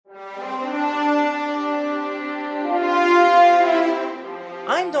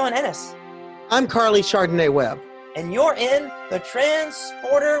I'm Carly Chardonnay-Webb. And you're in the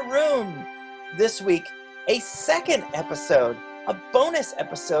Transporter Room. This week, a second episode, a bonus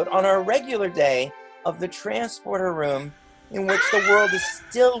episode on our regular day of the Transporter Room, in which the world is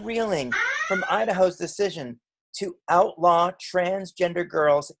still reeling from Idaho's decision to outlaw transgender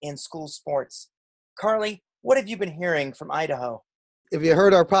girls in school sports. Carly, what have you been hearing from Idaho? If you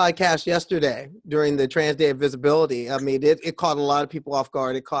heard our podcast yesterday during the Trans Day of Visibility, I mean, it caught a lot of people off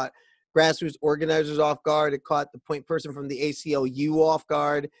guard. It caught grassroots organizers off guard. It caught the point person from the ACLU off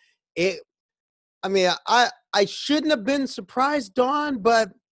guard. I shouldn't have been surprised, Dawn, but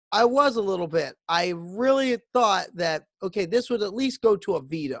I was a little bit. I really thought that, okay, this would at least go to a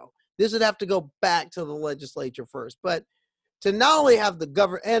veto. This would have to go back to the legislature first. But to not only have the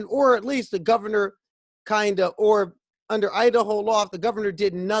governor, or at least the governor or under Idaho law, if the governor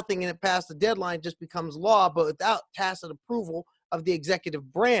did nothing and it passed the deadline, it just becomes law, but without tacit approval of the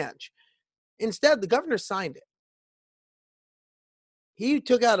executive branch. Instead, the governor signed it. He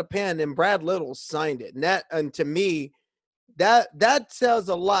took out a pen and Brad Little signed it. And to me, that says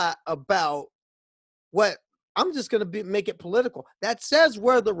a lot about what I'm just going to make it political. That says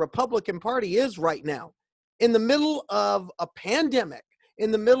where the Republican Party is right now. In the middle of a pandemic,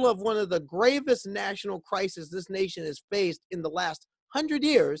 in the middle of one of the gravest national crises this nation has faced in the last 100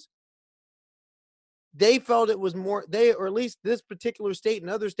 years, they felt it was more, or at least this particular state and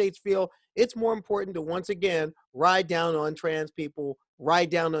other states feel it's more important to once again ride down on trans people, ride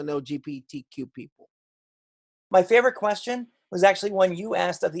down on LGBTQ people. My favorite question was actually one you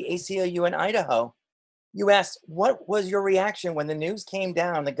asked of the ACLU in Idaho. You asked, what was your reaction when the news came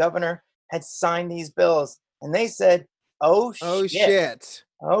down, the governor had signed these bills? And they said, oh shit.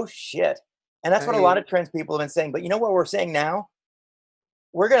 Oh shit. And that's what a lot of trans people have been saying. But you know what we're saying now?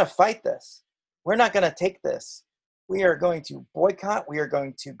 We're going to fight this. We're not going to take this. We are going to boycott. We are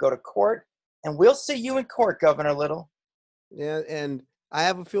going to go to court. And we'll see you in court, Governor Little. Yeah, and I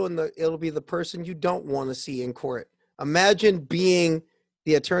have a feeling that it'll be the person you don't want to see in court. Imagine being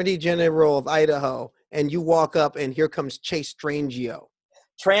the Attorney General of Idaho and you walk up and here comes Chase Strangio.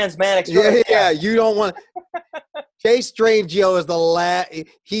 Trans man extraordinaire. Yeah, you don't want Chase Strangio is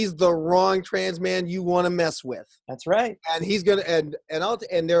he's the wrong trans man you want to mess with. That's right. And he's gonna and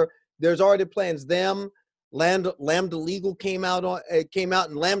there's already plans. Lambda Legal came out,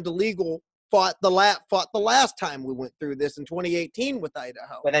 and Lambda Legal fought the last time we went through this in 2018 with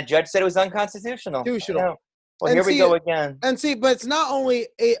Idaho. When a judge said it was unconstitutional. Well, here we go again. And see, but it's not only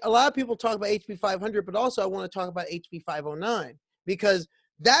a lot of people talk about HB 500, but also I want to talk about HB 509 because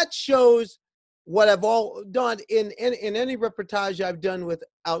that shows what I've all done in any reportage I've done with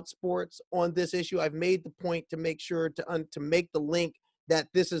Outsports on this issue. I've made the point to make sure to make the link that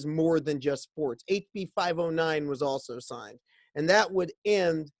this is more than just sports. HB 509 was also signed, and that would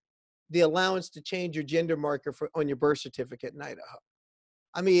end the allowance to change your gender marker on your birth certificate in Idaho.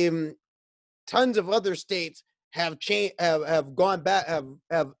 I mean, tons of other states have gone back,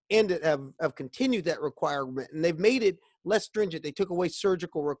 have continued that requirement, and they've made it less stringent. They took away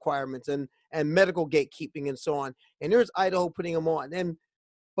surgical requirements and medical gatekeeping and so on. And there's Idaho putting them on.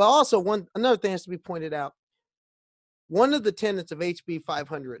 But also another thing has to be pointed out. One of the tenets of HB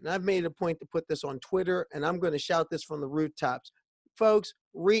 500, and I've made a point to put this on Twitter, and I'm going to shout this from the rooftops. Folks,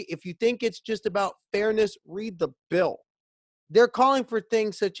 if you think it's just about fairness, read the bill. They're calling for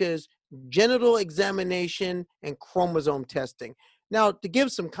things such as genital examination and chromosome testing. Now, to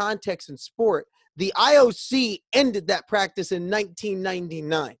give some context in sport, the IOC ended that practice in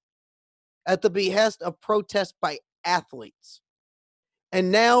 1999 at the behest of protests by athletes. And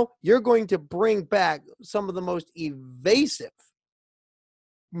now you're going to bring back some of the most evasive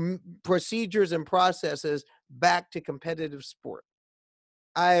procedures and processes back to competitive sport.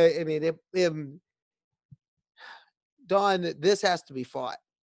 I mean, Dawn, this has to be fought.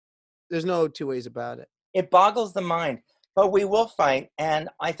 There's no two ways about it. It boggles the mind, but we will fight. And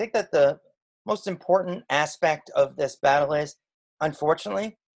I think that the most important aspect of this battle is,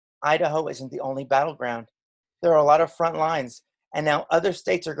 unfortunately, Idaho isn't the only battleground. There are a lot of front lines. And now other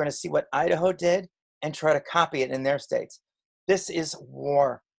states are going to see what Idaho did and try to copy it in their states. This is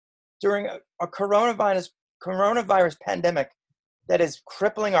war. During a coronavirus pandemic that is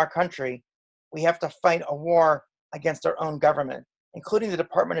crippling our country, we have to fight a war against our own government, including the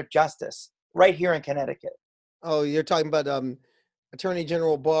Department of Justice, right here in Connecticut. Oh, you're talking about Attorney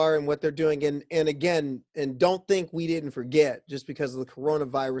General Barr and what they're doing. And again, and don't think we didn't forget just because of the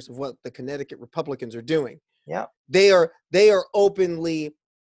coronavirus of what the Connecticut Republicans are doing. Yeah. They are openly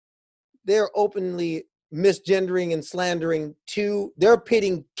misgendering and slandering they're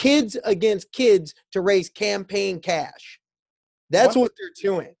pitting kids against kids to raise campaign cash. That's what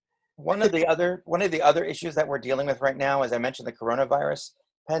they're doing. one of the other issues that we're dealing with right now, as I mentioned, the coronavirus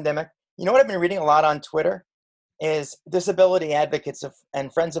pandemic. You know what I've been reading a lot on Twitter is disability advocates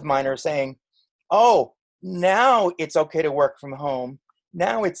and friends of mine are saying, "Oh, now it's okay to work from home.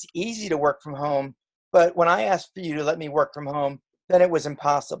 Now it's easy to work from home. But when I asked for you to let me work from home, then it was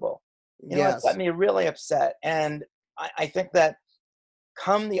impossible." You know, it's got Yes. me really upset. And I think that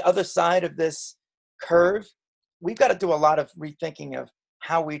come the other side of this curve, we've got to do a lot of rethinking of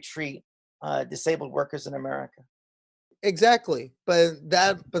how we treat disabled workers in America. Exactly. But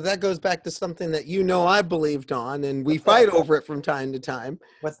that goes back to something that I believed on, and we fight over it from time to time.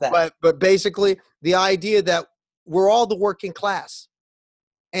 What's that? But basically the idea that we're all the working class.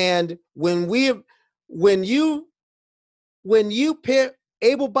 And when you pit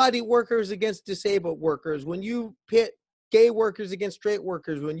able-bodied workers against disabled workers, when you pit gay workers against straight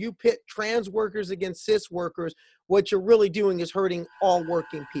workers, when you pit trans workers against cis workers, what you're really doing is hurting all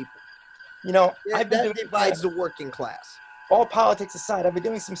working people. You know, That, I've been that doing divides the working class. all politics aside, I've been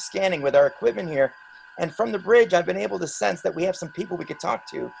doing some scanning with our equipment here. And from the bridge, I've been able to sense that we have some people we could talk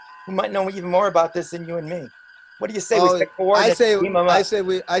to who might know even more about this than you and me. What do you say we Oh, stick coordinates and beam them up? I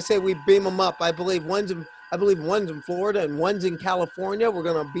say we beam them up. I believe one's in Florida and one's in California. We're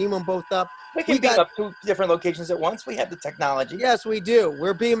gonna beam them both up. We can beam up two different locations at once. We have the technology. Yes, we do.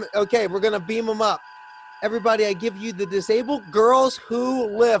 We're gonna beam them up. Everybody, I give you the Disabled Girls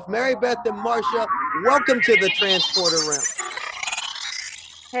Who Lift. Mary Beth and Marcia, welcome to the Transporter Room.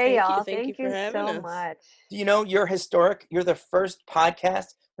 Hey, y'all. Thank you for having so us. much. Do you know you're historic? You're the first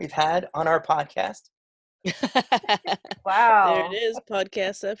podcast we've had on our podcast. Wow. There it is,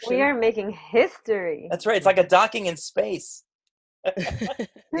 podcastception. We are making history. That's right. It's like a docking in space.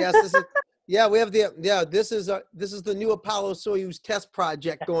 Yes, we have this is the new Apollo Soyuz test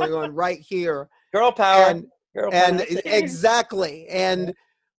project going on right here. Girl power. And exactly. And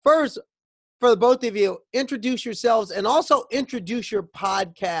first, for the both of you, introduce yourselves and also introduce your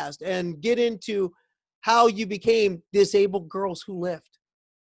podcast and get into how you became Disabled Girls Who Lift.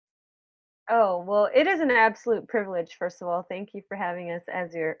 Oh, well, it is an absolute privilege, first of all. Thank you for having us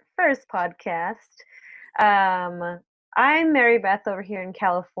as your first podcast. I'm Mary Beth over here in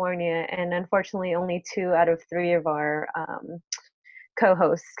California, and unfortunately only 2 out of 3 of our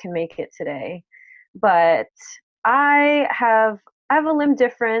co-hosts can make it today. But I have a limb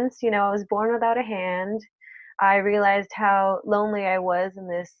difference. You know, I was born without a hand. I realized how lonely I was in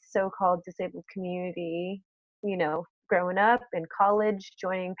this so-called disabled community, you know, growing up in college,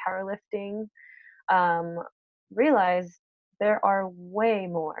 joining powerlifting. Realized there are way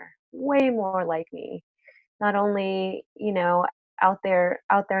more like me. Not only, you know, out there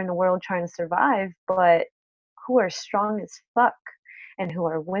in the world trying to survive, but who are strong as fuck and who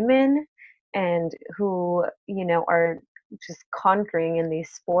are women and who, you know, are just conquering in these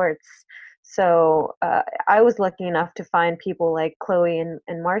sports. So I was lucky enough to find people like Chloe and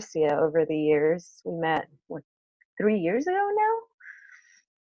Marcia over the years. We met 3 years ago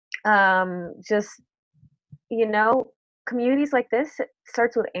now. Just, you know, communities like this, it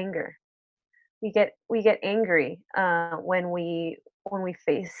starts with anger. We get angry when we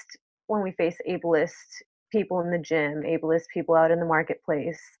face ableist people in the gym, ableist people out in the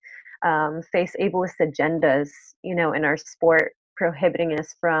marketplace, face ableist agendas, you know, in our sport, prohibiting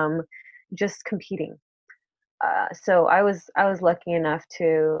us from just competing. So I was lucky enough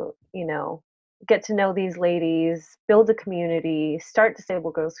to, you know, get to know these ladies, build a community, start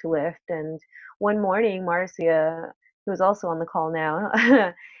Disabled Girls Who Lift, and one morning Marcia, who's also on the call now,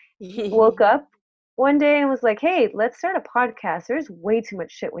 woke up one day and was like, "Hey, let's start a podcast. There's way too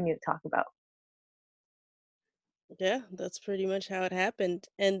much shit we need to talk about." Yeah, that's pretty much how it happened.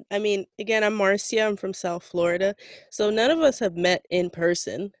 And I mean, again, I'm Marcia. I'm from South Florida. So none of us have met in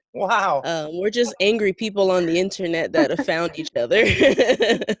person. Wow. We're just angry people on the internet that have found each other.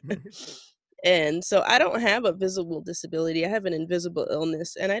 And so I don't have a visible disability. I have an invisible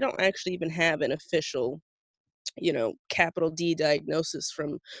illness, and I don't actually even have an official, you know, capital D diagnosis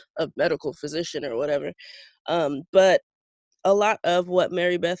from a medical physician or whatever. But a lot of what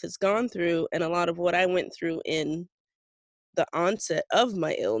Mary Beth has gone through and a lot of what I went through in the onset of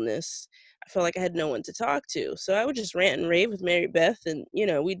my illness, I felt like I had no one to talk to. So I would just rant and rave with Mary Beth, and, you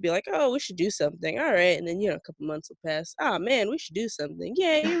know, we'd be like, "Oh, we should do something." All right. And then, you know, a couple months will pass. "Oh, man, we should do something."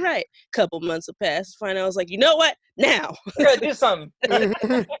 "Yeah, you're right." Couple months will pass. Finally, I was like, "You know what? Now." We're going to do something.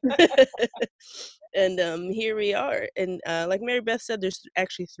 And here we are. And like Mary Beth said, there's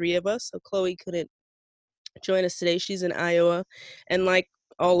actually 3 of us. So Chloe couldn't join us today. She's in Iowa. And like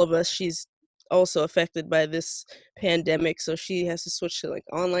all of us, she's also affected by this pandemic. So she has to switch to like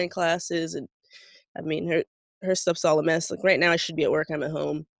online classes. And I mean, her stuff's all a mess. Like right now I should be at work. I'm at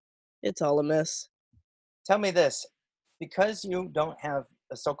home. It's all a mess. Tell me this, because you don't have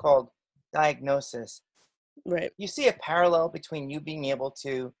a so-called diagnosis, Right. you see a parallel between you being able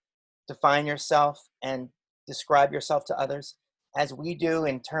to define yourself and describe yourself to others as we do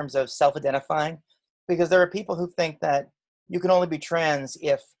in terms of self-identifying? Because there are people who think that you can only be trans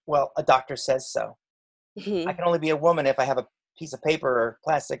if, well, a doctor says so. I can only be a woman if I have a piece of paper or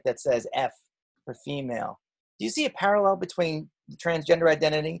plastic that says F for female. Do you see a parallel between the transgender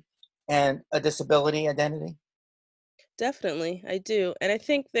identity and a disability identity? Definitely, I do. And I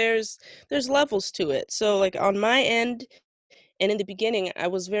think there's levels to it. So like on my end, and in the beginning, I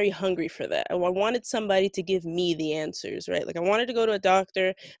was very hungry for that. I wanted somebody to give me the answers, right? Like I wanted to go to a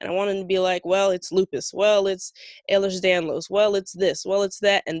doctor and I wanted to be like, well, it's lupus, well, it's Ehlers-Danlos, well, it's this, well, it's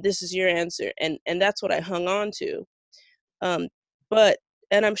that, and this is your answer. And that's what I hung on to. Um, but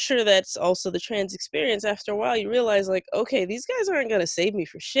and I'm sure that's also the trans experience. After a while, you realize like, okay, these guys aren't gonna save me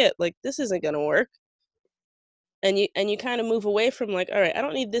for shit. Like this isn't gonna work. And you kind of move away from like, all right, I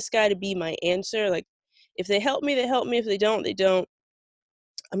don't need this guy to be my answer. Like if they help me, they help me. If they don't, they don't.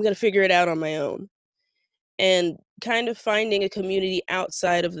 I'm gonna figure it out on my own. And kind of finding a community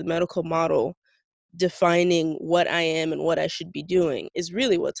outside of the medical model defining what I am and what I should be doing is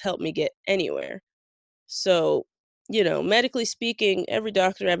really what's helped me get anywhere. So, medically speaking, every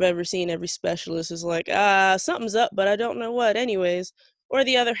doctor I've ever seen, every specialist is like, something's up, but I don't know what, anyways. Or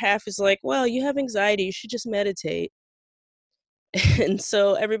the other half is like, well, you have anxiety, you should just meditate. And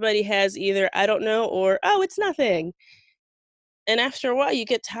so everybody has either, I don't know, or, oh, it's nothing. And after a while, you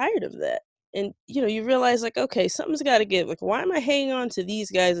get tired of that. And, you realize, like, okay, something's got to give. Like, why am I hanging on to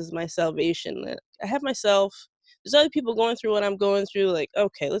these guys as my salvation? I have myself. There's other people going through what I'm going through. Like,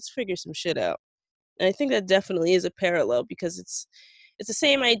 okay, let's figure some shit out. And I think that definitely is a parallel because it's the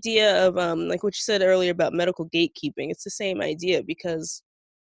same idea of like what you said earlier about medical gatekeeping. It's the same idea because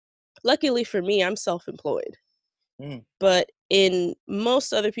luckily for me, I'm self-employed. Mm. But in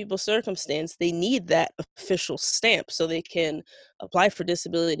most other people's circumstance, they need that official stamp so they can apply for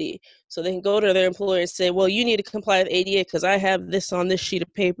disability. So they can go to their employer and say, well, you need to comply with ADA because I have this on this sheet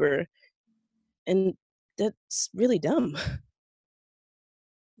of paper. And that's really dumb.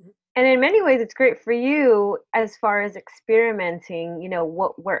 And in many ways, it's great for you as far as experimenting,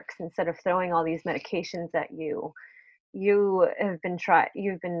 what works instead of throwing all these medications at you. You've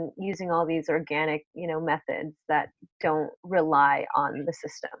been using all these organic, methods that don't rely on the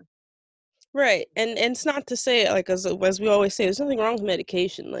system. Right. And it's not to say, like, as we always say, there's nothing wrong with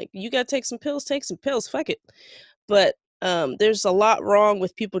medication. Like, you got to take some pills, fuck it. But there's a lot wrong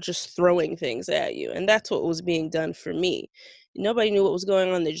with people just throwing things at you. And that's what was being done for me. Nobody knew what was going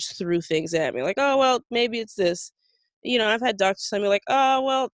on. They just threw things at me. Like, oh, well, maybe it's this. I've had doctors tell me, like, oh,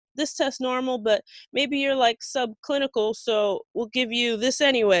 well, this test's normal, but maybe you're like subclinical, so we'll give you this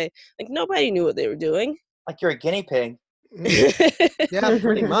anyway. Like, nobody knew what they were doing. Like you're a guinea pig. Yeah,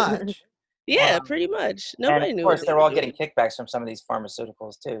 pretty much. Yeah, pretty much. And Nobody of knew what course, they they're were all doing. getting kickbacks from some of these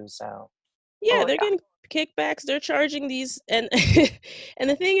pharmaceuticals too. So Yeah, Oh, they're yeah. getting kickbacks. They're charging these, and and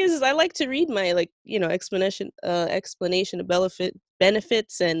the thing is I like to read my explanation of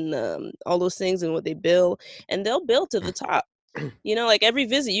benefits and all those things and what they bill, and they'll bill to the top. Like every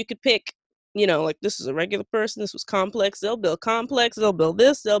visit you could pick. Like this is a regular person. This was complex. They'll bill complex. They'll bill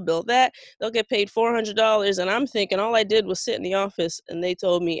this. They'll bill that. They'll get paid $400, and I'm thinking all I did was sit in the office, and they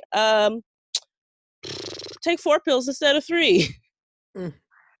told me, take 4 pills instead of 3.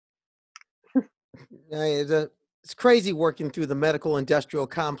 It's crazy working through the medical industrial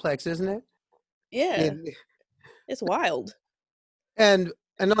complex, isn't it? Yeah, it's wild. And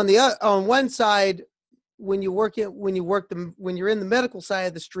on one side, when you're in the medical side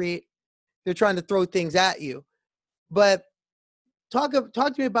of the street, they're trying to throw things at you. But talk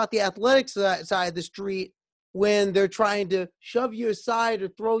to me about the athletics side of the street when they're trying to shove you aside or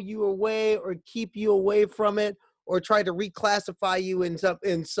throw you away or keep you away from it or try to reclassify you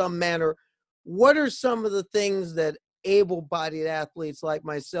in some manner. What are some of the things that able-bodied athletes like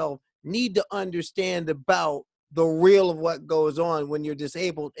myself need to understand about the real of what goes on when you're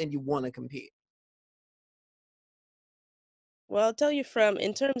disabled and you want to compete? Well, I'll tell you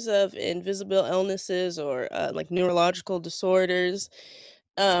in terms of invisible illnesses or like neurological disorders,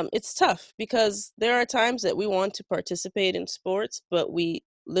 it's tough because there are times that we want to participate in sports, but we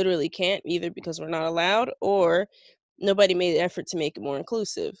literally can't either because we're not allowed or nobody made the effort to make it more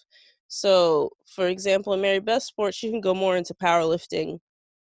inclusive. So, for example, in Mary Beth Sports, you can go more into powerlifting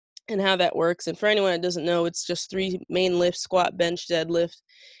and how that works. And for anyone that doesn't know, it's just 3 main lifts: squat, bench, deadlift,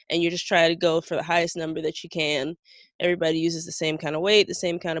 and you just try to go for the highest number that you can. Everybody uses the same kind of weight, the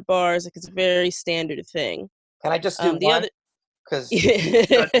same kind of bars. Like it's a very standard thing. can I just do The one? other, because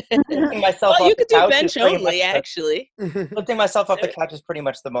Well, lifting myself off you the could do couch bench is pretty much only, actually. lifting myself off the couch is pretty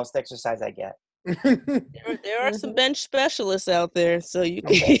much the most exercise I get. There are some bench specialists out there, so you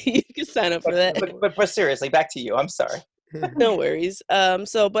can Okay. you can sign up for that. But seriously, back to you. I'm sorry. No worries.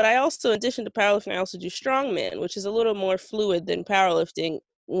 But I also, in addition to powerlifting, I also do strongman, which is a little more fluid than powerlifting.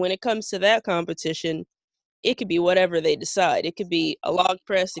 When it comes to that competition, it could be whatever they decide. It could be a log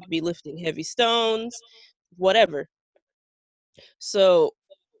press, it could be lifting heavy stones, whatever. So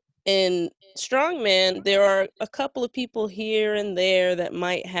in strongman, there are a couple of people here and there that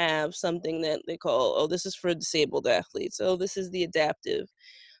might have something that they call, oh, this is for disabled athletes. Oh, this is the adaptive.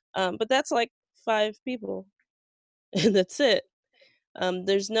 But that's like 5 people, and that's it.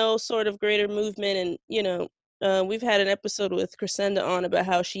 There's no sort of greater movement, and we've had an episode with Crescenda on about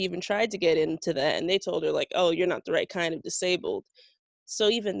how she even tried to get into that, and they told her like, oh, you're not the right kind of disabled. So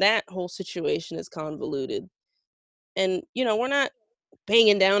even that whole situation is convoluted, and we're not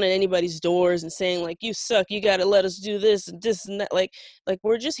banging down at anybody's doors and saying like, you suck, you got to let us do this and that. Like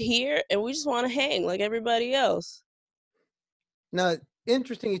we're just here and we just want to hang like everybody else. Now,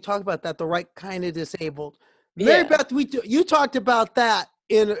 interesting you talk about that, the right kind of disabled. Mary Beth, you talked about that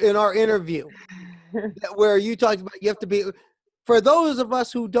in our interview, where you talked about you have to be, for those of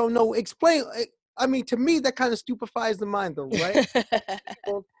us who don't know, explain. I mean, to me, that kind of stupefies the mind, the right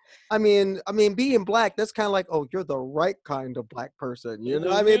people. I mean, being black, that's kind of like, oh, you're the right kind of black person. You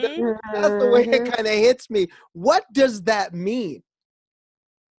know, I mean, that's the way it kind of hits me. What does that mean?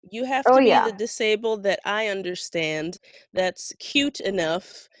 You have to be the disabled that I understand, that's cute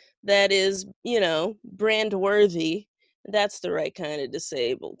enough, that is, brand worthy. That's the right kind of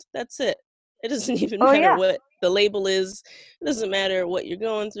disabled. That's it. It doesn't even matter what the label is. It doesn't matter what you're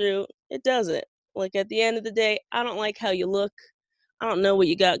going through. It doesn't. Like at the end of the day, I don't like how you look. I don't know what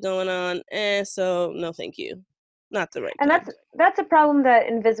you got going on. So no thank you. Not the right and kind. that's a problem that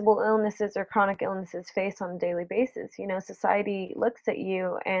invisible illnesses or chronic illnesses face on a daily basis. Society looks at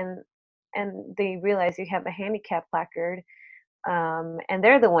you and they realize you have a handicap placard, and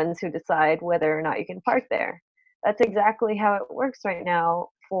they're the ones who decide whether or not you can park there. That's exactly how it works right now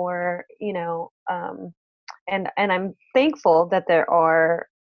for and I'm thankful that there are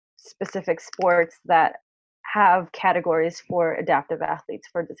specific sports that have categories for adaptive athletes,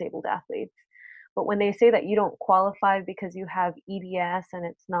 for disabled athletes. But when they say that you don't qualify because you have EDS and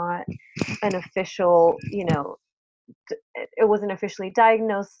it's not an official, it wasn't officially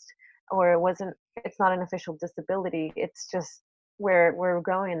diagnosed, or it's not an official disability, it's just we're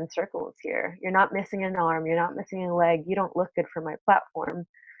going in circles here. You're not missing an arm, you're not missing a leg, you don't look good for my platform,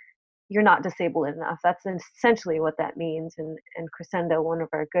 you're not disabled enough. That's essentially what that means. And Crescendo, one of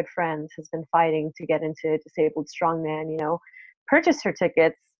our good friends, has been fighting to get into disabled strongman, purchased her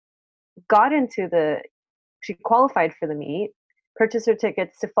tickets, she qualified for the meet, purchased her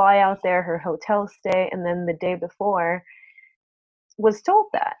tickets to fly out there, her hotel stay, and then the day before was told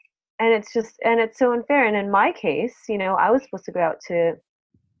that. And it's so unfair. And in my case, I was supposed to go out to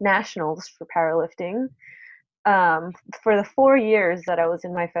nationals for powerlifting. For the 4 years that I was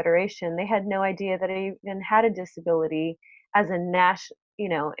in my federation, they had no idea that I even had a disability as in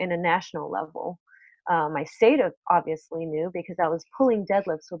a national level. My state obviously knew because I was pulling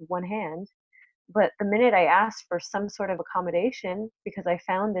deadlifts with one hand. But the minute I asked for some sort of accommodation, because I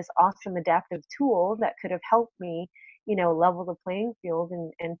found this awesome adaptive tool that could have helped me, level the playing field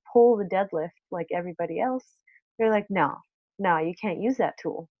and pull the deadlift like everybody else, they're like, no, you can't use that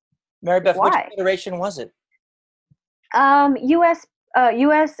tool. Mary Beth, why? Which federation was it? US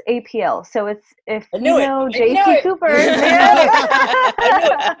APL. So it's, if I knew you know it. JC Cooper. I knew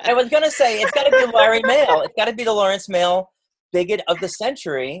it. I was gonna say it's got to be Larry Mail. It's got to be the Lawrence Mail bigot of the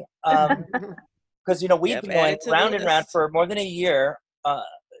century. Because we've been going round and round for more than a year,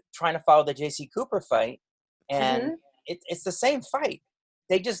 trying to follow the JC Cooper fight, and it's the same fight.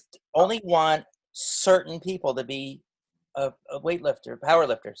 They just only want certain people to be a weightlifter, power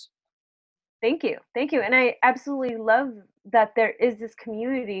lifters. Thank you. And I absolutely love that there is this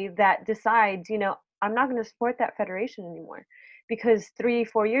community that decides, I'm not going to support that federation anymore, because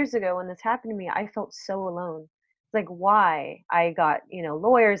 3-4 years ago when this happened to me, I felt so alone. Like, why? I got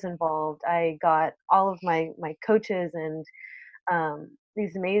lawyers involved, I got all of my coaches and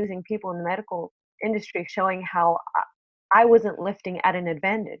these amazing people in the medical industry showing how I wasn't lifting at an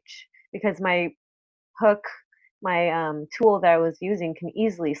advantage, because my hook, my tool that I was using can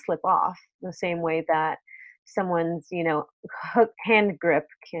easily slip off the same way that someone's hook hand grip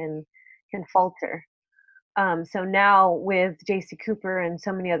can falter. So now with JC Cooper and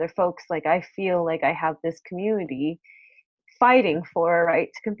so many other folks, like, I feel like I have this community fighting for a right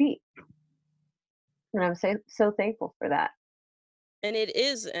to compete, and I'm so thankful for that. And it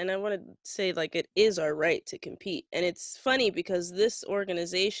is, and I want to say, like, it is our right to compete. And it's funny because this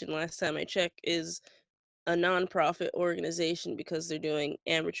organization, last time I checked, is a nonprofit organization because they're doing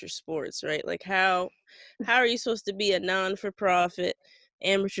amateur sports, right? Like, how are you supposed to be a non-for-profit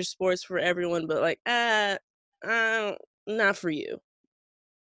amateur sports for everyone, but like, not for you?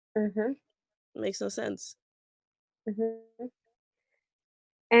 Mhm. Makes no sense. Mhm.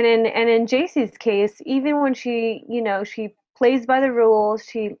 And in JC's case, even when she, she plays by the rules,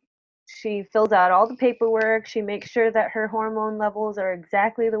 she fills out all the paperwork, she makes sure that her hormone levels are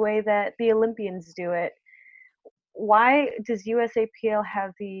exactly the way that the Olympians do it. Why does USAPL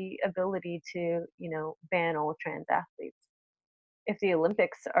have the ability to, ban all trans athletes if the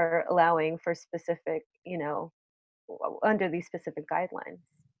Olympics are allowing for specific, under these specific guidelines?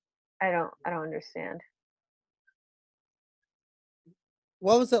 I don't understand.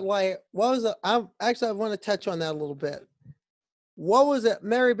 What was it like? What was it? I want to touch on that a little bit. What was it,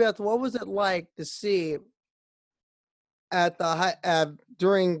 Mary Beth? What was it like to see at the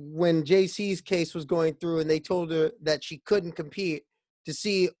during when JC's case was going through, and they told her that she couldn't compete, to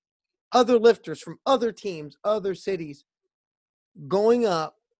see other lifters from other teams, other cities, going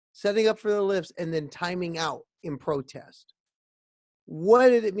up, setting up for the lifts, and then timing out in protest? What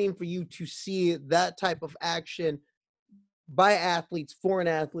did it mean for you to see that type of action by athletes for an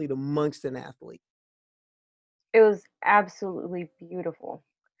athlete amongst an athlete? It was absolutely beautiful.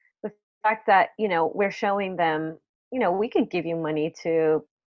 The fact that, we're showing them, we could give you money to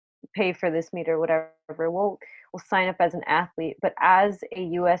pay for this meet or whatever. We'll sign up as an athlete, but as a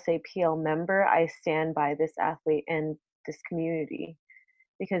USAPL member, I stand by this athlete and this community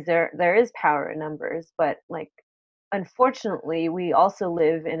because there is power in numbers, but like unfortunately, we also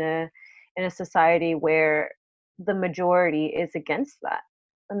live in a society where the majority is against that.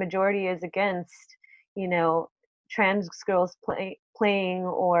 The majority is against, you know, trans girls playing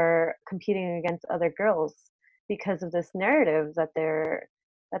or competing against other girls because of this narrative that they're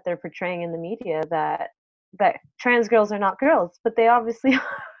portraying in the media that trans girls are not girls, but they obviously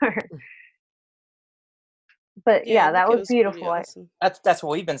are. But Yeah, I yeah, think that it was was pretty beautiful. awesome. That's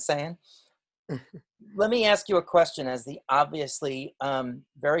what we've been saying. Let me ask you a question as the obviously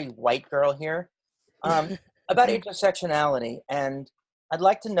very white girl here about intersectionality. And I'd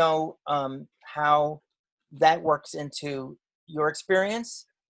like to know how that works into your experience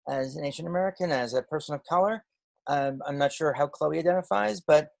as an Asian American, as a person of color. I'm not sure how Chloe identifies,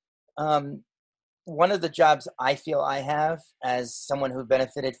 but um, one of the jobs I feel I have as someone who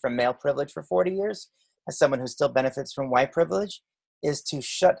benefited from male privilege for 40 years, as someone who still benefits from white privilege, is to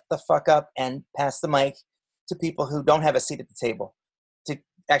shut the fuck up and pass the mic to people who don't have a seat at the table, to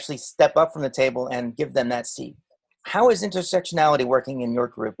actually step up from the table and give them that seat. How is intersectionality working in your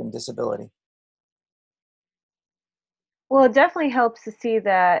group in disability? Well, it definitely helps to see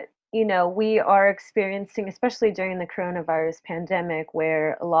that, we are experiencing, especially during the coronavirus pandemic,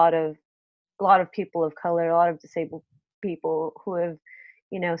 where a lot of people of color, a lot of disabled people who have,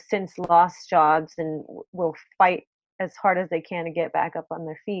 since lost jobs and will fight as hard as they can to get back up on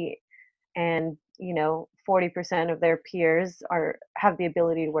their feet. And, 40% of their peers have the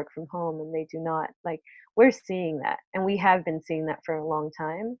ability to work from home and they do not. Like, we're seeing that, and we have been seeing that for a long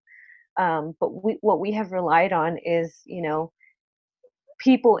time. But what we have relied on is,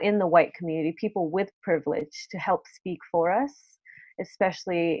 people in the white community, people with privilege to help speak for us,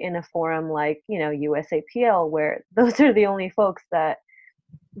 especially in a forum like, USAPL, where those are the only folks that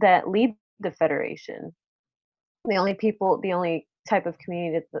lead the federation. The only type of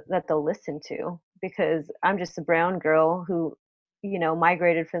community that they'll listen to, because I'm just a brown girl who,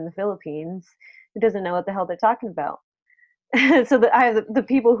 migrated from the Philippines, who doesn't know what the hell they're talking about. So I have the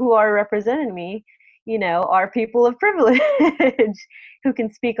people who are representing me, are people of privilege who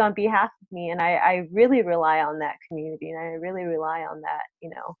can speak on behalf of me. And I really rely on that community, and I really rely on that.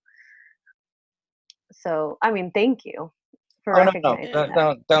 So, I mean, thank you for Oh no, recognizing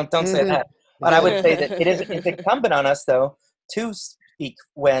Yeah. that. don't say Mhm. that. But I would say that it's Yeah. incumbent on us though to speak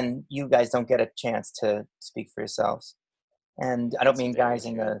when you guys don't get a chance to speak for yourselves. And I don't It's mean very guys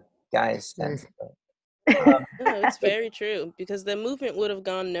in true. the guys Mm. sense. Um, No, it's very true because the movement would have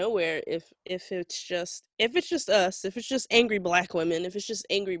gone nowhere if it's just us, if it's just angry black women, if it's just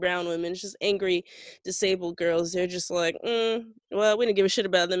angry brown women, it's just angry disabled girls. They're just like, well, we didn't give a shit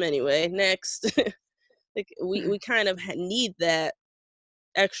about them anyway. Next, like we kind of need that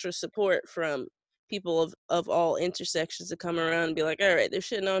extra support from people of all intersections to come around and be like, all right, they're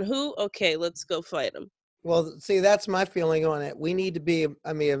shitting on who? Okay, let's go fight them. Well, see, that's my feeling on it. We need to be.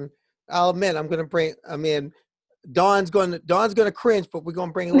 I mean, I'll admit, I'm going to bring. I mean, Dawn's going to cringe, but we're going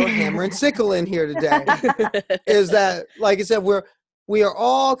to bring a little hammer and sickle in here today. Is that, like I said, we are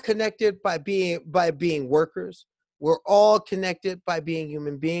all connected by being workers. We're all connected by being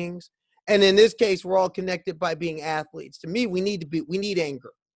human beings. And in this case, we're all connected by being athletes. To me, we need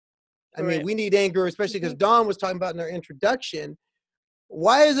anger. I mean, Right. we need anger, especially because Mhm. Dawn was talking about in our introduction.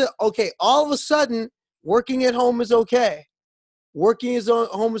 Why is it okay? All of a sudden, working at home is okay. Working at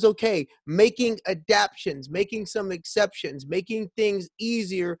home is okay. Making adaptations, making some exceptions, making things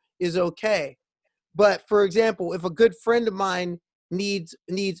easier is okay. But for example, if a good friend of mine needs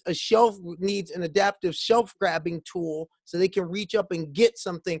an adaptive shelf grabbing tool so they can reach up and get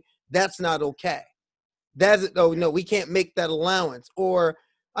something, that's not okay. That's oh no, we can't make that allowance. Or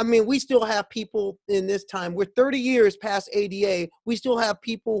I mean, we still have people in this time. We're 30 years past ADA. We still have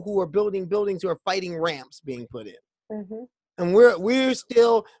people who are building buildings who are fighting ramps being put in. Mhm. And we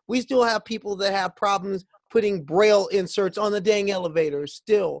still have people that have problems putting braille inserts on the dang elevators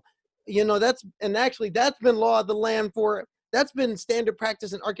still. You know, that's been law of the land that's been standard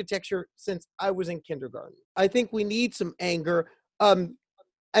practice in architecture since I was in kindergarten. I think we need some anger. And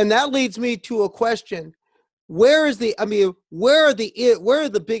that leads me to a question. Where are the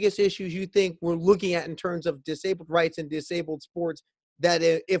biggest issues you think we're looking at in terms of disabled rights and disabled sports that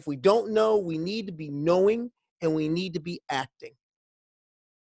if we don't know, we need to be knowing and we need to be acting?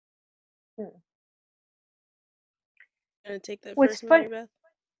 Hmm. Gonna take that What's first, Mary fun? Beth?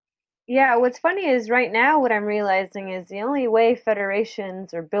 Yeah, what's funny is right now what I'm realizing is the only way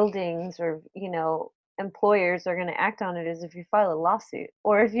federations or buildings or, employers are going to act on it is if you file a lawsuit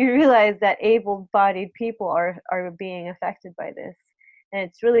or if you realize that able-bodied people are being affected by this. And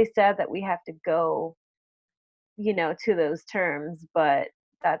it's really sad that we have to go, to those terms, but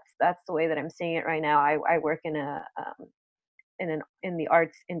that's the way that I'm seeing it right now. I work in in the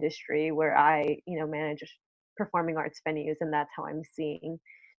arts industry where I, manage performing arts venues, and that's how I'm seeing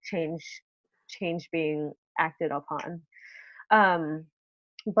change change being acted upon. Um,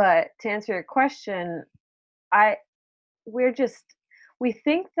 but to answer your question, I we're just we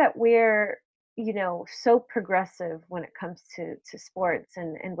think that we're so progressive when it comes to sports,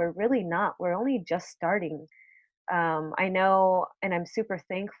 and we're really not. We're only just starting. I know, and I'm super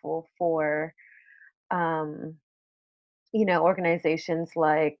thankful for um, organizations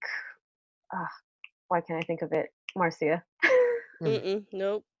like uh, why can't I think of it? Marcia. Hmm.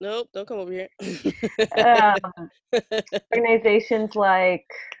 Nope, nope, don't come over here. um, Organizations like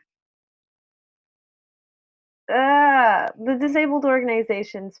the disabled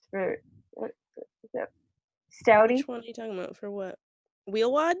organizations for what is that? Which Stouty. one are you talking about? For what?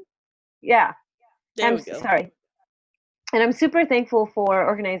 Wheelwad? Yeah, There we go. sorry. And I'm super thankful for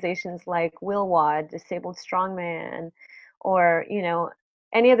organizations like Willwad, Disabled Strongman, or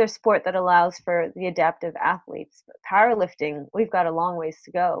any other sport that allows for the adaptive athletes. But powerlifting, we've got a long ways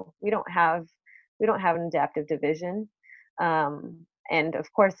to go. We don't have an adaptive division, and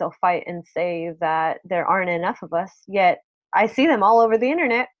of course they'll fight and say that there aren't enough of us. Yet I see them all over the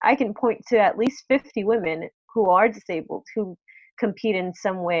internet. I can point to at least 50 women who are disabled who compete in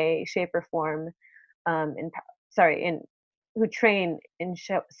some way, shape, or form in sorry in who train in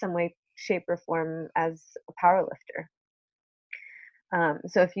some way, shape, or form as a power lifter.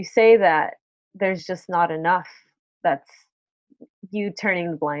 So if you say that there's just not enough, that's you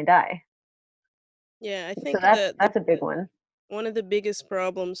turning the blind eye. Yeah, I So think that's that that's a big one. one of the biggest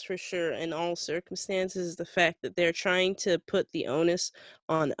problems for sure in all circumstances is the fact that they're trying to put the onus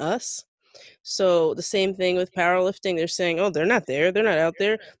on us. So the same thing with powerlifting, they're saying, "Oh, they're not there. They're not out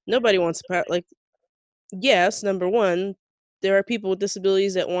there. Nobody wants to power." Like, yes, number one, there are people with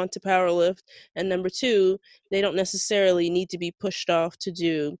disabilities that want to power lift, and number two, they don't necessarily need to be pushed off to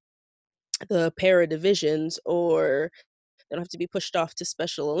do the para divisions, or they don't have to be pushed off to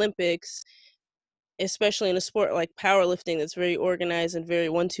Special Olympics, especially in a sport like powerlifting that's very organized and very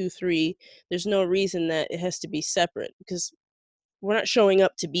one, two, three. There's no reason that it has to be separate because we're not showing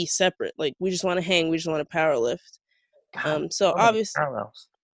up to be separate. Like, we just want to hang, we just want to power lift. God, So so many obviously, parallels.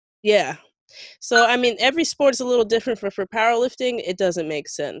 yeah. So I mean, every sport is a little different. For powerlifting, it doesn't make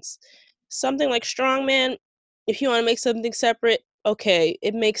sense. Something like strongman, if you want to make something separate, okay,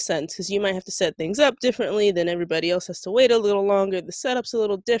 it makes sense because you might have to set things up differently. Then everybody else has to wait a little longer. The setup's a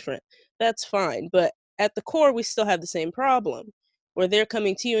little different. That's fine. But at the core, we still have the same problem where they're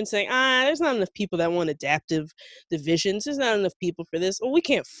coming to you and saying, there's not enough people that want adaptive divisions. There's not enough people for this. Well, we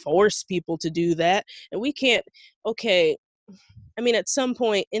can't force people to do that. And we can't, okay, I mean, at some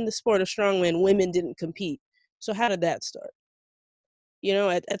point in the sport of strongman, women didn't compete. So how did that start?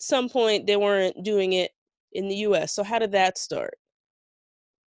 At some point they weren't doing it in the US. So how did that start?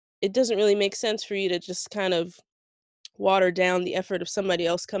 It doesn't really make sense for you to just kind of water down the effort of somebody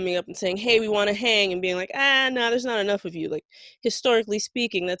else coming up and saying, hey, we want to hang, and being like, no, there's not enough of you. Like, historically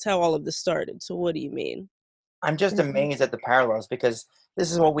speaking, that's how all of this started. So what do you mean? I'm just Mhm. amazed at the parallels, because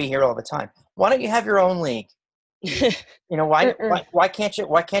this is what we hear all the time. Why don't you have your own league? You know, Mm-mm. why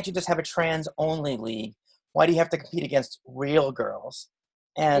can't you just have a trans only league? Why do you have to compete against real girls?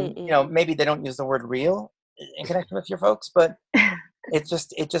 And you Mm-mm. know, maybe they don't use the word real in connection with your folks, but it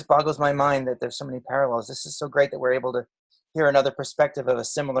just boggles my mind that there's so many parallels. This is so great that we're able to hear another perspective of a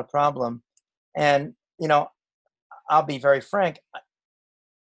similar problem. And you know, I'll be very frank.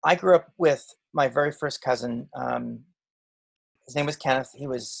 I grew up with my very first cousin. His name was Kenneth. He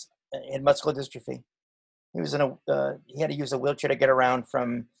had muscular dystrophy. He had to use a wheelchair to get around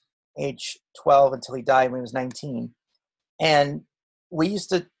from age 12 until he died when he was 19. And we used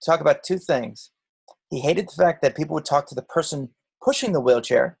to talk about two things. He hated the fact that people would talk to the person pushing the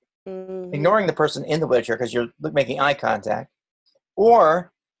wheelchair, Mm-hmm. ignoring the person in the wheelchair because you're making eye contact,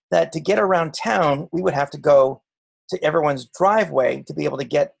 or that to get around town, we would have to go to everyone's driveway to be able to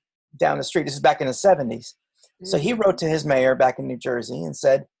get down the street. This is back in the 70s. So he wrote to his mayor back in New Jersey and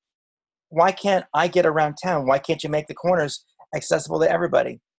said, why can't I get around town? Why can't you make the corners accessible to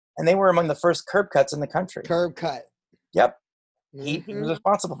everybody? And they were among the first curb cuts in the country. Curb cut. Yep. He was Mhm.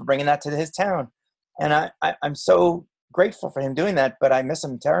 responsible for bringing that to his town. And I'm so grateful for him doing that, but I miss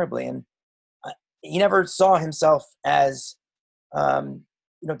him terribly. And he never saw himself as,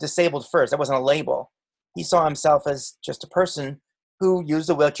 disabled first. That wasn't a label. He saw himself as just a person who used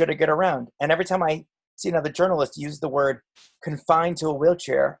a wheelchair to get around. And every time I see another journalist use the word confined to a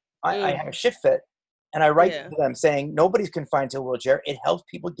wheelchair, I have a shit fit. And I write Yeah. to them saying, nobody's confined to a wheelchair. It helps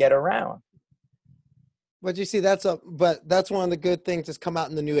people get around. But you see, but that's one of the good things that's come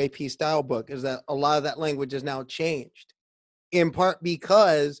out in the new AP style book is that a lot of that language is now changed, in part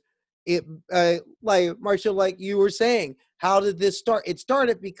because it, like Marcia, like you were saying, how did this start? It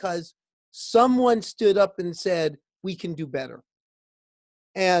started because someone stood up and said, we can do better.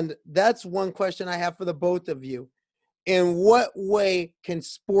 And that's one question I have for the both of you. In what way can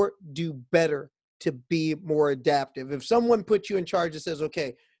sport do better to be more adaptive? If someone puts you in charge and says,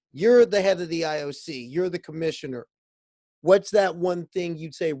 okay, you're the head of the IOC, you're the commissioner, what's that one thing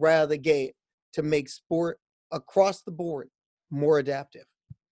you'd say right out of the gate to make sport across the board more adaptive?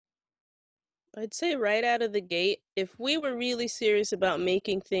 I'd say right out of the gate, if we were really serious about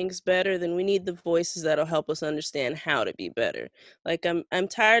making things better, then we need the voices that'll help us understand how to be better. Like I'm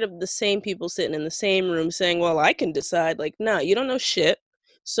tired of the same people sitting in the same room saying, "Well, I can decide." Like, nah, you don't know shit.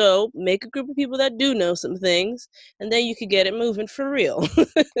 So make a group of people that do know some things, and then you could get it moving for real.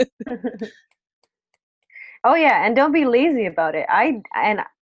 Oh yeah, and don't be lazy about it. I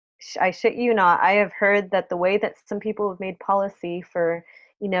shit you not, I have heard that the way that some people have made policy for,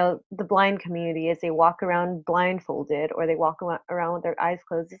 the blind community is they walk around blindfolded or they walk around with their eyes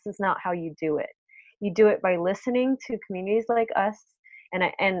closed. This is not how you do it. You do it by listening to communities like us, and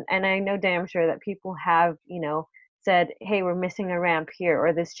I know damn sure that people have, said, "Hey, we're missing a ramp here,"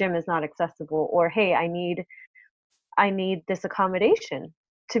 or "This gym is not accessible," or "Hey, I need this accommodation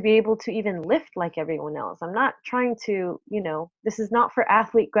to be able to even lift like everyone else. I'm not trying to, this is not for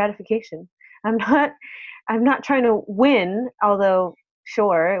athlete gratification. I'm not I'm not trying to win, although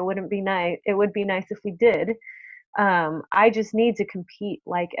sure, it would be nice if we did. I just need to compete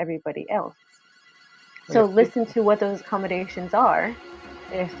like everybody else. And So if you, listen to what those accommodations are.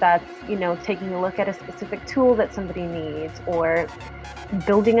 If that's, taking a look at a specific tool that somebody needs, or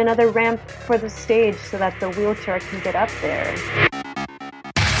building another ramp for the stage so that the wheelchair can get up there.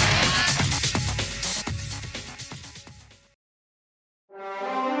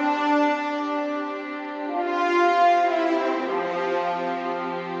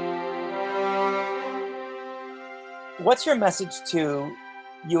 What's your message to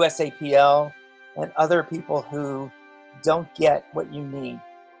USAPL and other people who don't get what you need?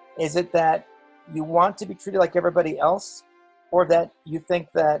 Is it that you want to be treated like everybody else, or that you think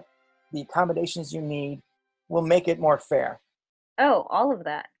that the accommodations you need will make it more fair? Oh, all of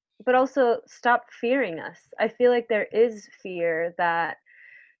that. But also stop fearing us. I feel like there is fear that,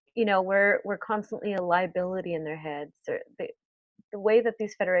 we're constantly a liability in their heads. Or the way that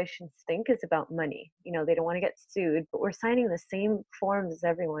these federations think is about money. They don't want to get sued, but we're signing the same forms as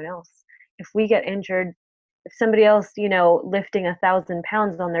everyone else. If we get injured, if somebody else, lifting 1,000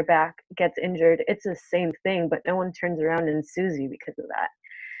 pounds on their back gets injured, it's the same thing, but no one turns around and sues you because of that.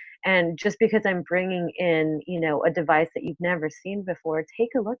 And just because I'm bringing in, a device that you've never seen before, take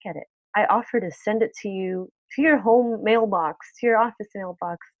a look at it. I offer to send it to you, to your home mailbox, to your office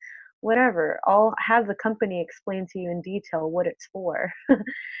mailbox, whatever. I'll have the company explain to you in detail what it's for.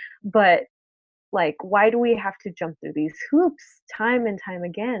 But Like, why do we have to jump through these hoops time and time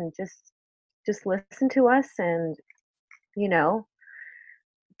again? Just listen to us, and you know,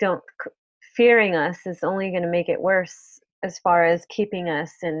 don't fearing us is only going to make it worse as far as keeping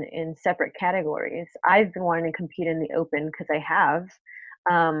us in separate categories. I've been wanting to compete in the open because I have,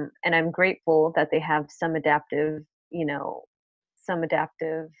 and I'm grateful that they have some adaptive, some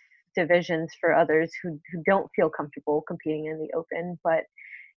adaptive divisions for others who don't feel comfortable competing in the open. But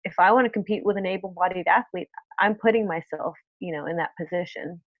if I want to compete with an able-bodied athlete, I'm putting myself, in that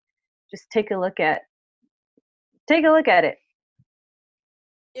position. Just take a look at it.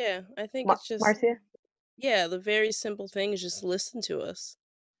 Yeah, I think it's just, Marcia. yeah, the very simple thing is just listen to us.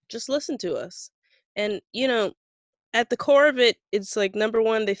 Just listen to us. And, at the core of it, it's like number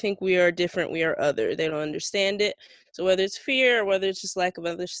one, they think we are different, we are other. They don't understand it. So whether it's fear or whether it's just lack of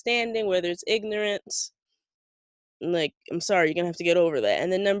understanding, whether it's ignorance, like, I'm sorry, you're gonna have to get over that. And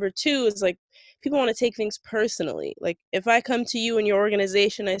then number two is like people want to take things personally. Like if I come to you in your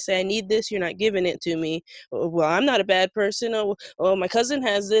organization, I say I need this, you're not giving it to me. Oh, well, I'm not a bad person. Oh, my cousin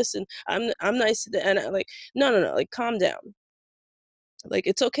has this, and I'm nice to and like no, like calm down. Like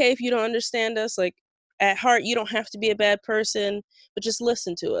it's okay if you don't understand us. Like at heart, you don't have to be a bad person, but just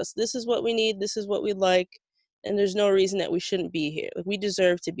listen to us. This is what we need. This is what we like, and there's no reason that we shouldn't be here. Like we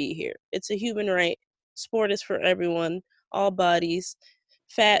deserve to be here. It's a human right. Sport is for everyone, all bodies,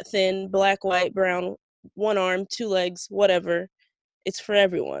 fat, thin, black, white, brown, one arm, two legs, whatever. It's for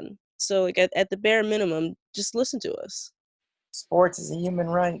everyone. So like at the bare minimum, just listen to us. Sports is a human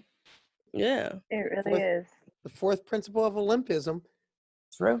right. Yeah. It really is. The fourth principle of Olympism.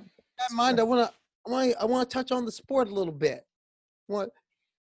 True. In that mind, I want to touch on the sport a little bit. What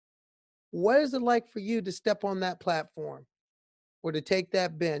is it like for you to step on that platform or to take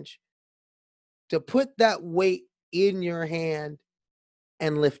that bench, to put that weight in your hand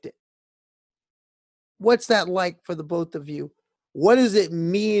and lift it? What's that like for the both of you? What does it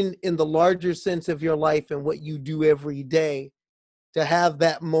mean in the larger sense of your life and what you do every day to have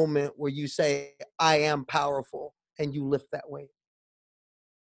that moment where you say, I am powerful, and you lift that weight?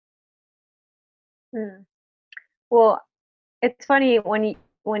 Well, it's funny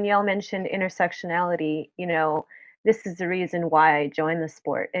when y'all mentioned intersectionality, this is the reason why I joined the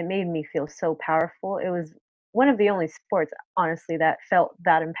sport. It made me feel so powerful. It was one of the only sports, honestly, that felt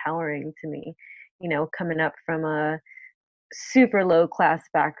that empowering to me, coming up from a super low class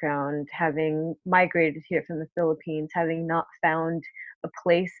background, having migrated here from the Philippines, having not found a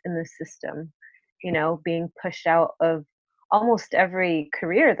place in the system, being pushed out of almost every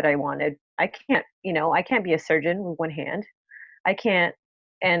career that I wanted. I can't be a surgeon with one hand. I can't,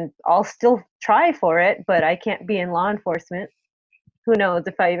 and I'll still try for it, but I can't be in law enforcement. Who knows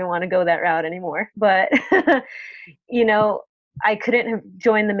if I even want to go that route anymore. But, I couldn't have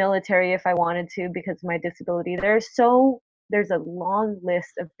joined the military if I wanted to because of my disability. There's a long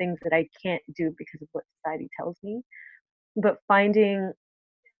list of things that I can't do because of what society tells me. But finding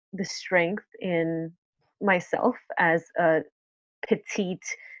the strength in myself as a petite,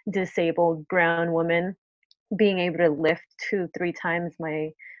 disabled brown woman, being able to lift 2-3 times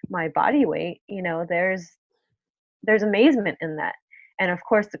my body weight, there's amazement in that. And of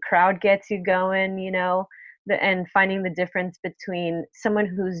course the crowd gets you going, and finding the difference between someone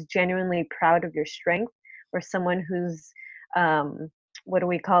who's genuinely proud of your strength or someone who's what do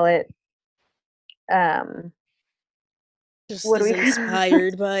we call it, Just what do is we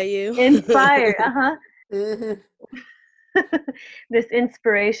inspired by you. inspired Mm-hmm. this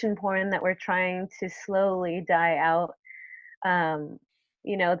inspiration porn that we're trying to slowly die out.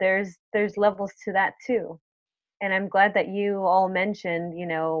 There's levels to that too. And I'm glad that you all mentioned,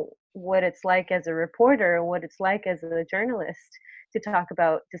 what it's like as a reporter, what it's like as a journalist to talk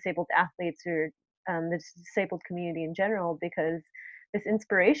about disabled athletes or the disabled community in general, because this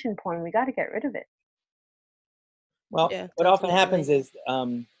inspiration porn, we got to get rid of it. Well, Yeah, what often happens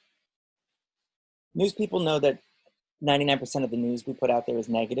definitely. is news people know that 99% of the news we put out there is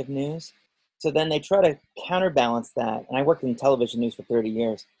negative news. So then they try to counterbalance that. And I worked in television news for 30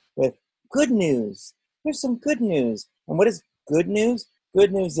 years with good news. Here's some good news. And what is good news?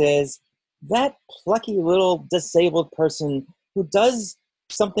 Good news is that plucky little disabled person who does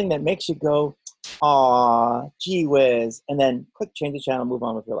something that makes you go, aw, gee whiz, and then click, change the channel, move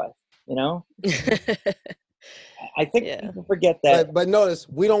on with your life. I think Yeah. people forget that. But notice,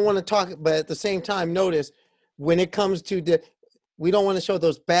 we don't want to talk, but at the same time, notice when it comes to we don't want to show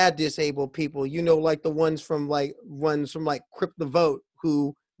those bad disabled people, like the ones from Crip the Vote,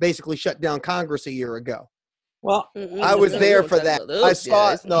 who basically shut down Congress a year ago. Well, I was No, we there won't for talk that. about those I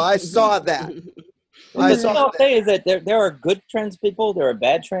saw guys. I saw that. Well, the I thing saw I'll say is that there are good trans people, there are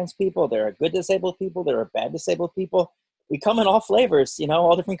bad trans people, there are good disabled people, there are bad disabled people. We come in all flavors,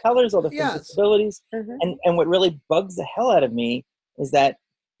 all different colors, all different Yes. disabilities. Mhm. And what really bugs the hell out of me is that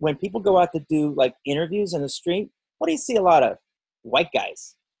when people go out to do like interviews in the street, what do you see a lot of? White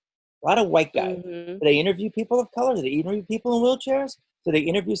guys. A lot of white guys. Mhm. Do they interview people of color? Do they interview people in wheelchairs? Do they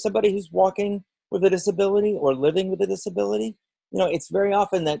interview somebody who's walking with a disability or living with a disability? It's very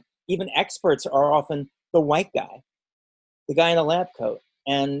often that even experts are often the white guy, the guy in the lab coat.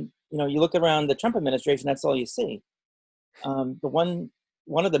 And, you look around the Trump administration, that's all you see. One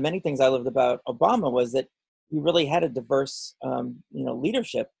of the many things I loved about Obama was that he really had a diverse,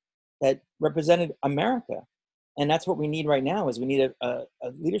 leadership that represented America. And that's what we need right now is we need a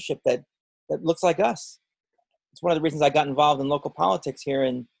leadership that looks like us. It's one of the reasons I got involved in local politics here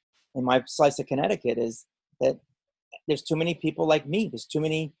in my slice of Connecticut is that there's too many people like me. There's too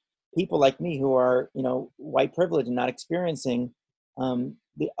many people like me who are, white privilege and not experiencing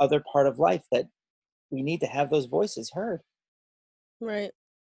the other part of life that we need to have those voices heard. Right.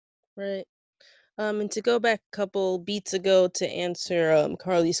 Right. And to go back a couple beats ago to answer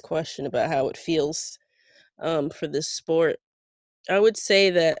Carly's question about how it feels for this sport, I would say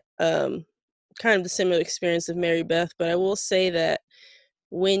that kind of the similar experience of Mary Beth, but I will say that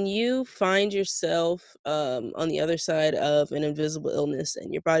when you find yourself on the other side of an invisible illness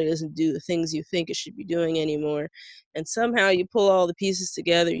and your body doesn't do the things you think it should be doing anymore, and somehow you pull all the pieces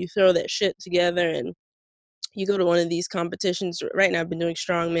together, you throw that shit together, and you go to one of these competitions. Right now I've been doing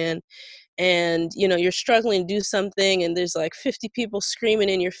strongman, and you're struggling to do something, and there's like 50 people screaming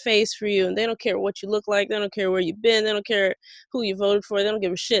in your face for you, and they don't care what you look like, they don't care where you've been, they don't care who you voted for, they don't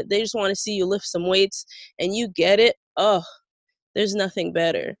give a shit, they just want to see you lift some weights and you get it. Oh, there's nothing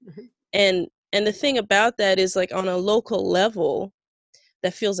better. And the thing about that is, like, on a local level,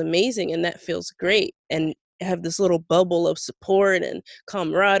 that feels amazing and that feels great, and have this little bubble of support and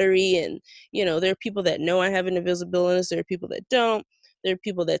camaraderie. And there are people that know I have an invisible illness, there are people that don't, there are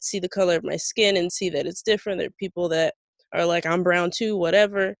people that see the color of my skin and see that it's different, there are people that are like, I'm brown too,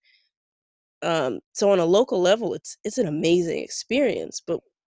 whatever. So on a local level, it's an amazing experience. But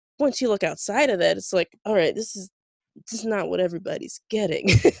once you look outside of that, it's like, all right, this is not what everybody's getting.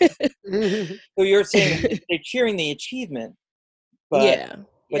 So you're saying that they're cheering the achievement, but Yeah.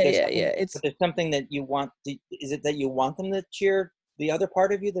 but there's Yeah. something, It's but there's something that you want. Is it that you want them to cheer the other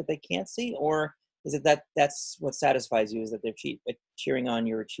part of you that they can't see, or is it that that's what satisfies you? Is that they're cheering on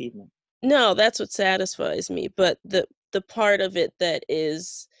your achievement? No, that's what satisfies me. But the part of it that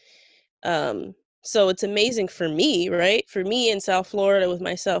is, um so it's amazing for me, right? For me in South Florida, with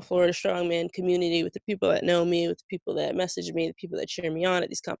my South Florida strongman community, with the people that know me, with the people that message me, the people that cheer me on at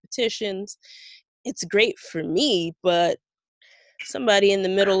these competitions. It's great for me, but somebody in the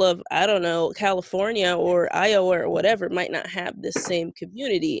middle of, I don't know, California or Iowa or whatever might not have this same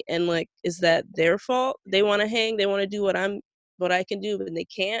community. And, like, is that their fault? They want to hang, they want to do what I can do, but they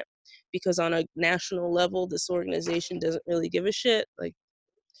can't because on a national level this organization doesn't really give a shit. Like,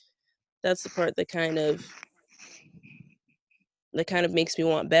 that's the part that kind of makes me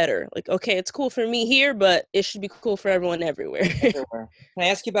want better. Like, okay, it's cool for me here, but it should be cool for everyone everywhere. Everywhere. Can I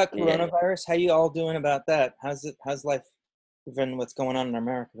ask you about Yeah. coronavirus? How you all doing about that? How's life given what's going on in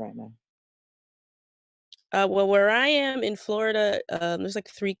America right now? Well, where I am in Florida, there's like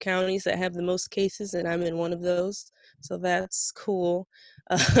 3 counties that have the most cases, and I'm in one of those. So that's cool.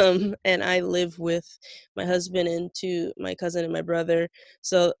 And I live with my husband and my cousin and my brother.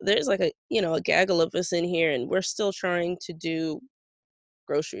 So there's like a gaggle of us in here, and we're still trying to do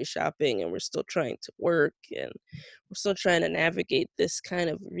grocery shopping, and we're still trying to work, and we're still trying to navigate this kind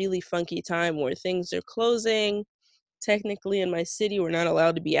of really funky time where things are closing. Technically, in my city, we're not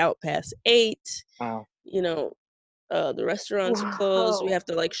allowed to be out past 8. Wow. you know the restaurants are closed. We Wow. have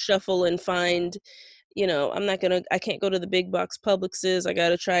to like shuffle and find, I can't go to the big box Publixes. I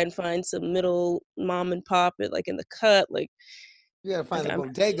gotta try and find some middle mom and pop at like in the cut. Like, You gotta find the I feel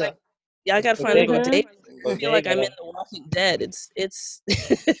like, bodega. yeah, I The gotta find a bodega, bodega. Mhm. I feel like I'm in bodega, The Walking Dead. It's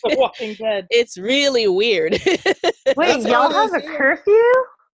The Walking Dead. it's really weird. Wait, That's how y'all it is have a here. curfew?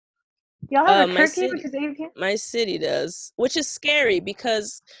 Y'all have a My curfew, which city, is 8 p.m. my city does, which is scary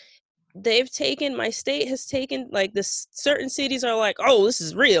because my state has taken, like, this certain cities are like, oh, this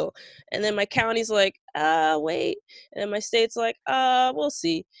is real, and then my county's like, wait, and then my state's like, we'll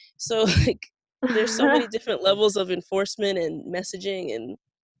see. So like, there's so many different levels of enforcement and messaging, and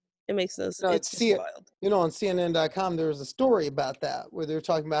it makes us, it's just See it. wild. On CNN.com, there was a story about that where they were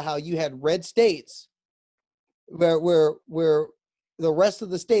talking about how you had red states where the rest of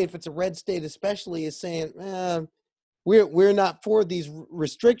the state, if it's a red state especially, is saying, we're not for these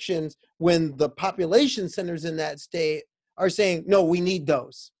restrictions when the population centers in that state are saying, no, we need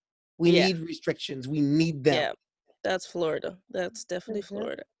those. We Yeah. need restrictions. We need them. Yeah, that's Florida. That's definitely Mhm.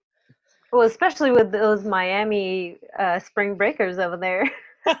 Florida. Well, especially with those Miami spring breakers over there.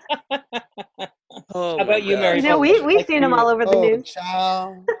 Oh How my about you, Mary You gosh. know, Beth? What's it we've like seen for them all you? over the Oh, news.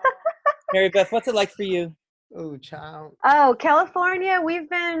 child. Mary Beth, what's it like for you? Oh, child. Oh, California, we've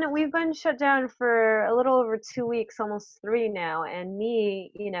been shut down for a little over 2 weeks, almost 3 now. And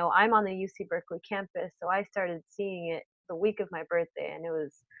me, you know, I'm on the UC Berkeley campus, so I started seeing it the week of my birthday, and it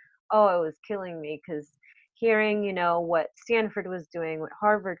was killing me because hearing, you know, what Stanford was doing, what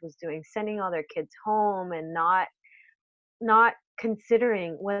Harvard was doing, sending all their kids home and not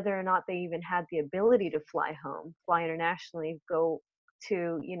considering whether or not they even had the ability to fly home, fly internationally, go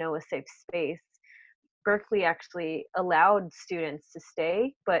to, you know, a safe space. Berkeley actually allowed students to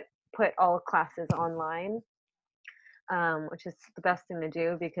stay, but put all classes online, which is the best thing to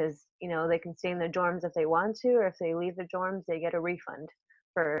do because, you know, they can stay in their dorms if they want to, or if they leave the dorms, they get a refund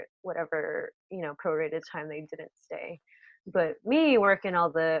for whatever, you know, prorated time they didn't stay. But me working all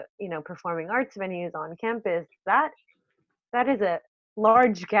the, you know, performing arts venues on campus, that is a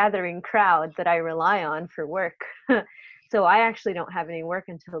large gathering crowd that I rely on for work. So I actually don't have any work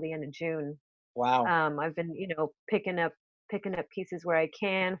until the end of June. Wow. I've been, you know, picking up pieces where I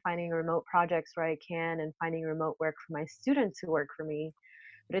can, finding remote projects where I can, and finding remote work for my students who work for me.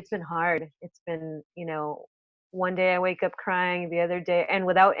 But it's been hard. It's been, you know, one day I wake up crying, the other day, and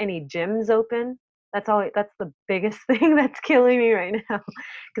without any gyms open. That's the biggest thing that's killing me right now.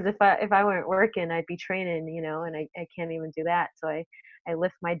 Because if I weren't working, I'd be training, you know, and I can't even do that. So I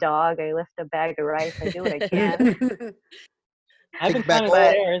lift my dog, I lift a bag of rice, I do what I can. I've Take been it back climbing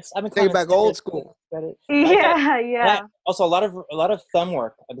old. stairs. I've been Take climbing it back stairs. old school. But I Yeah, and yeah, also a lot of thumb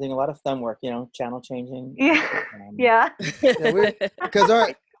work. I've been doing a lot of thumb work. You know, channel changing, yeah, um, yeah. Yeah,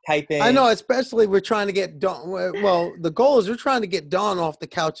 because typing. I know, especially we're trying to get Dawn. Well, the goal is we're trying to get Dawn off the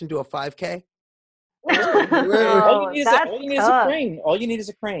couch and do a 5K. All you Oh, need is that's a tough. crane. All you need is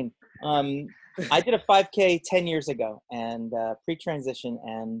a crane. I did a 5K 10 years ago and pre-transition,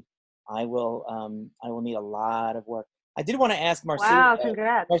 and I will need a lot of work. I did want to ask Marcia. Wow,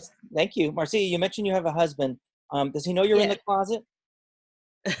 congrats. Thank you, Marcia. You mentioned you have a husband. Does he know you're in Yeah. the closet?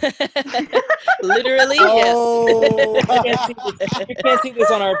 Literally, Oh. You can't see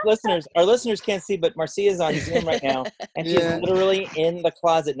this on our listeners. Our listeners can't see, but Marcia is on Zoom right now, and she's Yeah. literally in the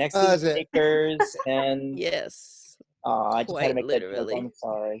closet next to the That's it. sneakers. And yes. I just had to Quite make that joke. literally. I'm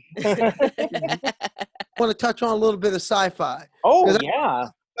sorry. I want to touch on a little bit of sci-fi. Oh Because yeah.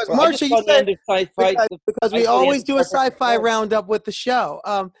 Well, I just Marcia, you saw the said end of sci-fi. because I we saw the end always of do a Star Trek sci-fi Picard. roundup with the show.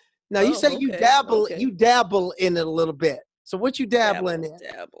 Now you Oh, say you okay, dabble, okay. you dabble in it a little bit. So what you dabbling in?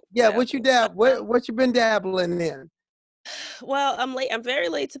 Dabble. Yeah, what you what you been dabbling in? Well, I'm late. I'm very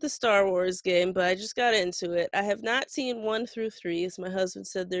late to the Star Wars game, but I just got into it. I have not seen 1 through 3, as my husband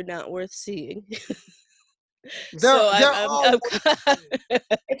said they're not worth seeing. So They're all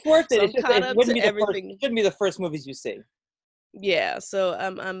It's worth it. so It's I'm just caught it up wouldn't to be the first. It everything. shouldn't be the first movies you see. Yeah, so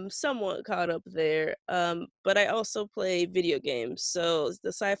I'm somewhat caught up there. But I also play video games. So the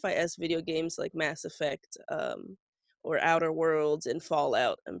sci-fi-esque video games like Mass Effect, or Outer Worlds and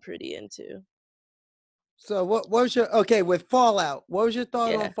Fallout, I'm pretty into. So what was your with Fallout? What was your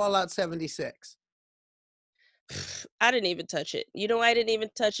thought on Yeah. Fallout 76? I didn't even touch it. You know, I didn't even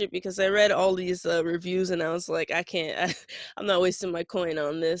touch it because I read all these reviews and I was like, I'm not wasting my coin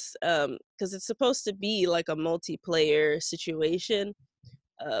on this. Because it's supposed to be like a multiplayer situation,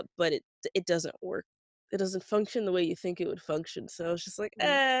 but it doesn't work. It doesn't function the way you think it would function. So I was just like,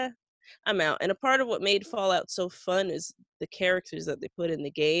 I'm out. And a part of what made Fallout so fun is the characters that they put in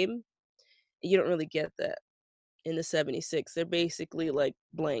the game. You don't really get that in the 76. They're basically like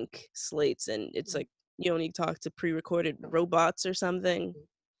blank slates, and it's like you only talk to pre-recorded robots or something.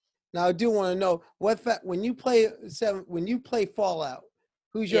 Now I do want to know when you play Fallout,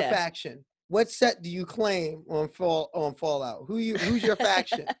 who's your Yeah. faction? What set do you claim on Fallout? Who's your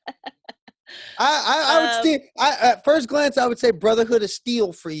faction? I would steal. At first glance, I would say Brotherhood of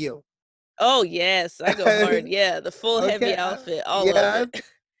Steel for you. Oh yes, I go hard. Yeah, the full heavy outfit, all of it.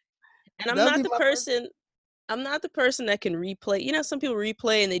 And I'm that'd not be the my person. I'm not the person that can replay. You know, some people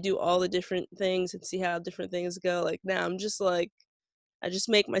replay and they do all the different things and see how different things go. Like now, I'm just like, I just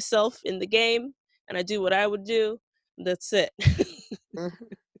make myself in the game and I do what I would do. That's it.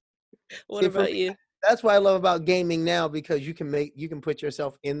 What See, for about me, you? that's what I love about gaming now, because you can put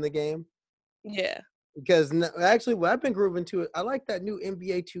yourself in the game. Yeah. Because actually, what I've been grooving to, I like that new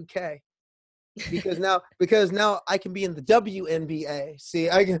NBA 2K. because now I can be in the WNBA. See,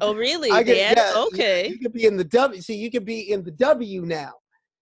 I can. Oh, really? I can, They added- yeah, okay. you can be in the W. See, you can be in the W now.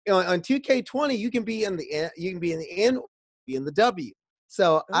 On 2K20, you can be in the N, you can be in the N, or be in the W.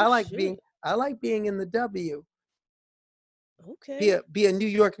 So I Oh, like shit. being in the W. Okay. Be a New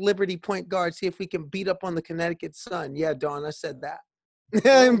York Liberty point guard. See if we can beat up on the Connecticut Sun. Yeah, Dawn, I said that.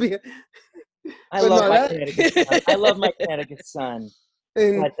 And be- I But love no, my that- Connecticut Sun. I love my Connecticut Sun.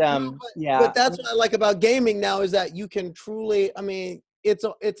 and- But yeah. But that's what I like about gaming now is that you can truly. I mean, it's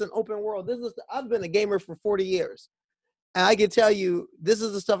an open world. I've been a gamer for 40 years, and I can tell you this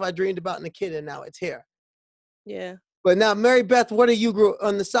is the stuff I dreamed about in a kid, and now it's here. Yeah. But now, Mary Beth, what are you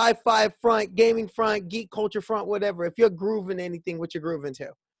on the sci-fi front, gaming front, geek culture front, whatever? If you're grooving anything, what you're grooving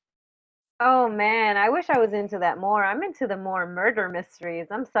to? Oh man, I wish I was into that more. I'm into the more murder mysteries.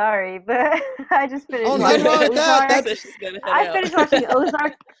 I'm sorry, but I just finished Oh, watching nothing wrong with that. Ozark. So she's gonna head I out. finished watching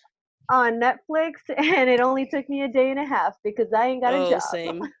Ozark on Netflix, and it only took me a day and a half because I ain't got a Oh, job.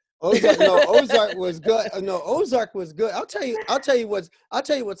 same. Ozark was good. No, Ozark was good. I'll tell you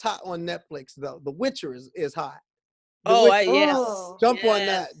what's hot on Netflix though. The Witcher is hot. The Oh, Witcher- yes. Oh. Jump on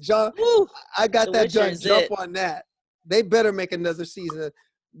that. Yes. Jump. Woo. I got The that Witcher done. is Jump it. on that. They better make another season.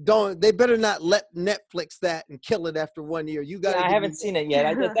 They better not let Netflix that and kill it after 1 year. You got Yeah, I haven't seen it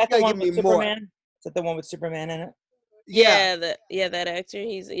yet. Is that gotta the one give with me more. Superman? Is that the one with Superman in it? Yeah. That actor.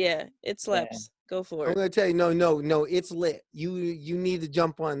 It slaps. Go for I'm it. gonna tell you, no, it's lit. You need to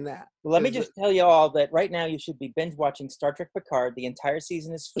jump on that. Well, let me 'Cause just tell you all that right now you should be binge watching Star Trek Picard. The entire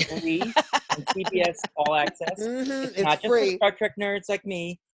season is free on PBS All Access. It's not it's just for free. Star Trek nerds like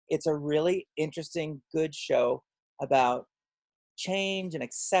me. It's a really interesting, good show about change and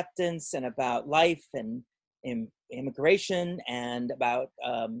acceptance and about life and immigration and about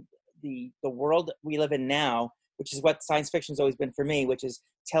the world we live in now, which is what science fiction has always been for me, which is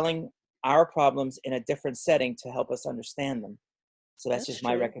telling our problems in a different setting to help us understand them. So that's just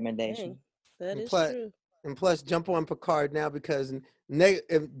my true. recommendation. Dang, that And is plus- true. And plus, jump on Picard now because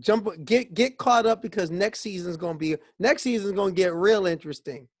get caught up because next season's gonna get real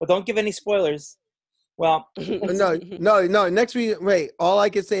interesting. But don't give any spoilers. Well, No. Next week, wait. All I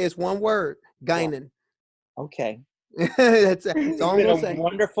can say is one word: Guinan. okay. That's all It's I'm been gonna a say.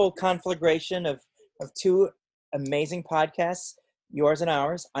 wonderful conflagration of two amazing podcasts, yours and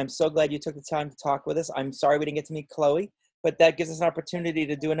ours. I'm so glad you took the time to talk with us. I'm sorry we didn't get to meet Chloe, but that gives us an opportunity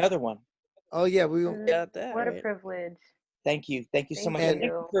to do another one. Oh yeah, we. Got that What a right. privilege. Thank you so Thank much. And thank you.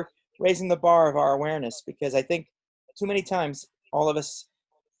 you for raising the bar of our awareness, because I think too many times all of us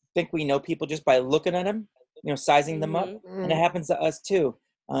think we know people just by looking at them, sizing them up. Mhm. And it happens to us too.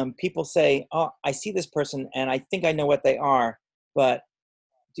 People say, oh, I see this person and I think I know what they are, but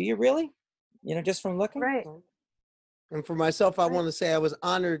do you really? Just from looking? Right. And for myself, I want to say I was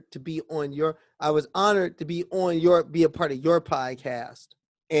honored to be be a part of your podcast.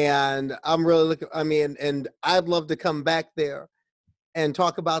 And I'm really looking, and I'd love to come back there and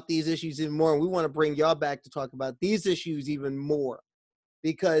talk about these issues even more. And we want to bring y'all back to talk about these issues even more,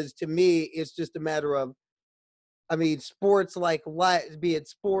 because to me, it's just a matter of, sports like life, be it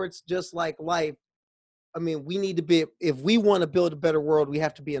sports, just like life. We need to be, if we want to build a better world, we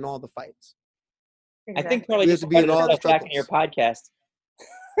have to be in all the fights. I think Exactly. probably We have just to be in all the yourself back in your podcast.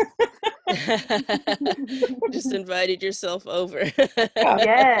 Just invited yourself over.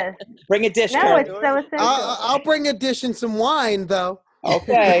 Yes. Bring a dish, No, Carly. it's so essential. I'll bring a dish and some wine, though.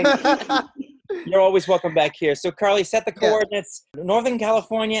 Okay. You're always welcome back here. So, Carly, set the Yeah. coordinates: Northern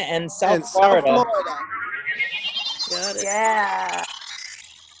California and South And Florida. Got it. Yeah.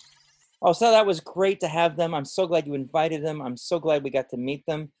 Oh, so that was great to have them. I'm so glad you invited them. I'm so glad we got to meet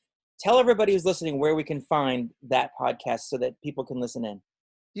them. Tell everybody who's listening where we can find that podcast so that people can listen in.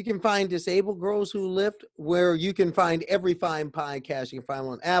 You can find Disabled Girls Who Lift, where you can find every fine podcast. You can find them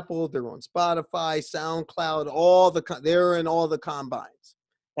on Apple, they're on Spotify, SoundCloud, they're in all the combines.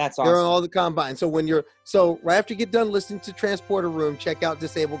 That's They're in awesome. all the combines. So right after you get done listening to Transporter Room, check out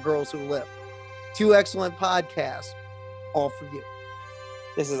Disabled Girls Who Lift. 2 excellent podcasts, all for you.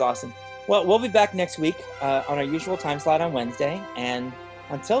 This is awesome. Well, we'll be back next week on our usual time slot on Wednesday. And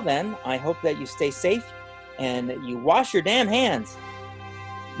until then, I hope that you stay safe and that you wash your damn hands.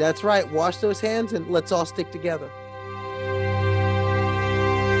 That's right. Wash those hands and let's all stick together.